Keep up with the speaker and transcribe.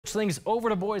switch things over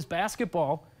to boys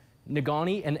basketball.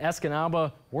 Negaunee and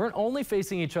Escanaba weren't only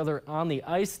facing each other on the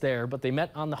ice there, but they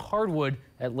met on the hardwood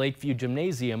at Lakeview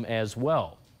Gymnasium as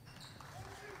well.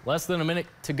 Less than a minute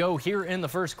to go here in the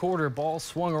first quarter. Ball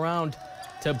swung around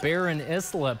to Barron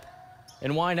Islip.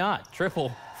 And why not?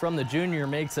 Triple from the junior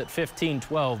makes it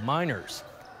 15-12 Miners.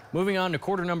 Moving on to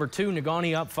quarter number 2,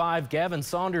 Negaunee up 5. Gavin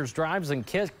Saunders drives and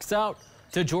kicks out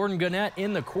to Jordan Gannett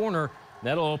in the corner.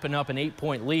 That'll open up an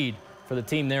 8-point lead for the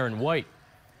team there in white.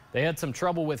 They had some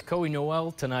trouble with Coe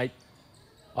Noel tonight.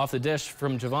 Off the dish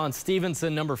from Javon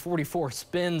Stevenson, number 44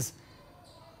 spins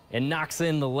and knocks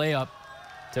in the layup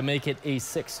to make it a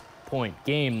 6-point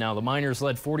game. Now the Miners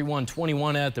led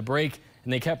 41-21 at the break,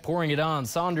 and they kept pouring it on.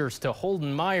 Saunders to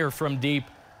Holden Meyer from deep.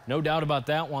 No doubt about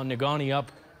that one. Negaunee up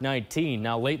 19.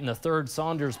 Now late in the third,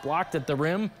 Saunders blocked at the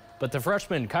rim, but the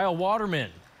freshman Kyle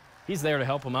Waterman, he's there to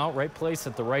help him out. Right place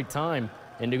at the right time,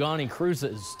 and Negaunee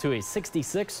cruises to a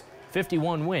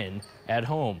 66-51 win at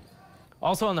home.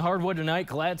 Also on the hardwood tonight,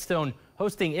 Gladstone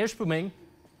hosting Ishpeming.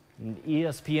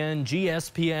 ESPN,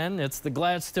 GSPN. It's the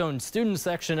Gladstone student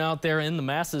section out there in the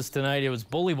masses tonight. It was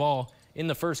bully ball in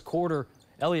the first quarter.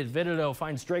 Elliot Vitito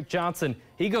finds Drake Johnson.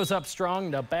 He goes up strong.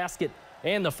 The basket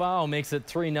and the foul makes it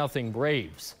 3-0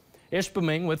 Braves.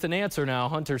 Ishpeming with an answer now.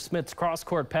 Hunter Smith's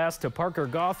cross-court pass to Parker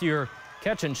Gauthier.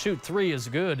 Catch and shoot 3 is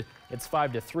good. It's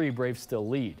 5-3. Braves still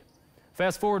lead.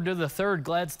 Fast forward to the third.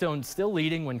 Gladstone still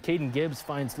leading when Caden Gibbs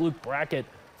finds Luke Brackett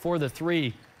for the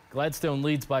 3. Gladstone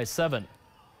leads by 7.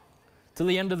 To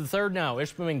the end of the third now.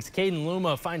 Ishpeming's Caden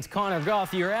Luma finds Connor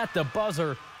Gauthier at the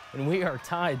buzzer, and we are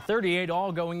tied 38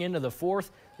 all going into the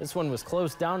fourth. This one was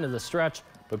close down to the stretch,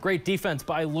 but great defense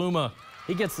by Luma.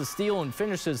 He gets the steal and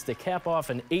finishes to cap off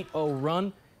an 8-0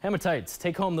 run. Hematites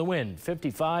take home the win,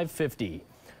 55-50.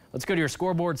 Let's go to your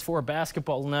scoreboards for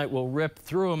basketball tonight. We'll rip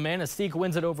through them. Manistee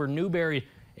wins it over Newberry,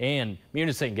 and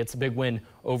Munising gets a big win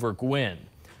over Gwynn.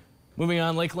 Moving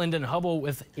on, Lake Linden-Hubbell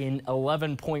with an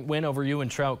 11-point win over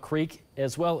Trout Creek,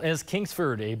 as well as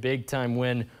Kingsford, a big-time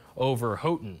win over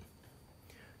Houghton.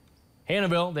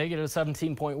 Hannahville, they get a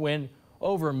 17-point win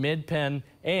over Mid-Penn,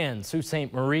 and Sault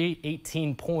Ste. Marie,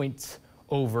 18 points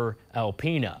over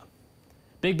Alpena.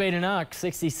 Big Bay de Noc,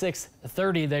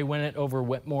 66-30. They win it over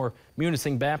Wetmore,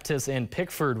 Munising Baptist, and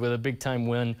Pickford with a big-time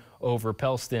win over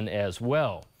Pellston as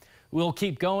well. We'll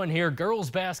keep going here. Girls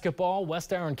basketball,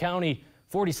 West Iron County,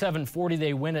 47-40.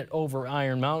 They win it over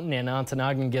Iron Mountain, and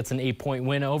Ontonagon gets an 8-point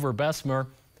win over Bessemer.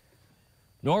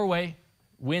 Norway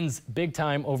wins big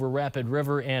time over Rapid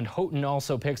River, and Houghton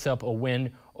also picks up a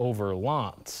win over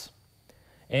Lance.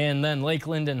 And then Lake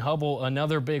Linden-Hubbell,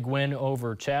 another big win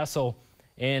over Chassell,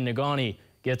 and Negaunee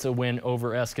gets a win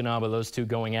over Escanaba. Those two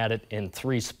going at it in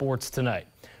 3 sports tonight.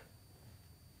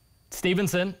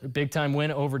 Stevenson, a big time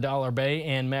win over Dollar Bay,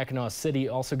 and Mackinac City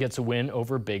also gets a win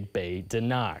over Big Bay de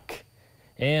Noc.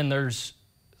 And there's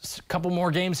a couple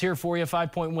more games here for you.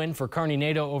 5-point win for Kearney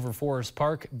Nadeau over Forest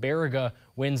Park. Baraga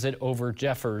wins it over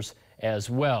Jeffers as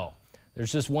well.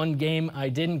 There's just one game I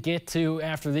didn't get to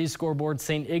after these scoreboards.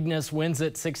 St. Ignace wins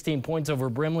it 16 points over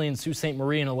Brimley, and Sault Ste.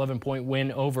 Marie an 11-point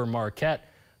win over Marquette.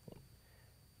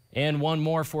 And one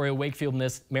more for you, Wakefield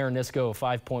Marinisco, a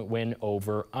 5-point win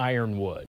over Ironwood.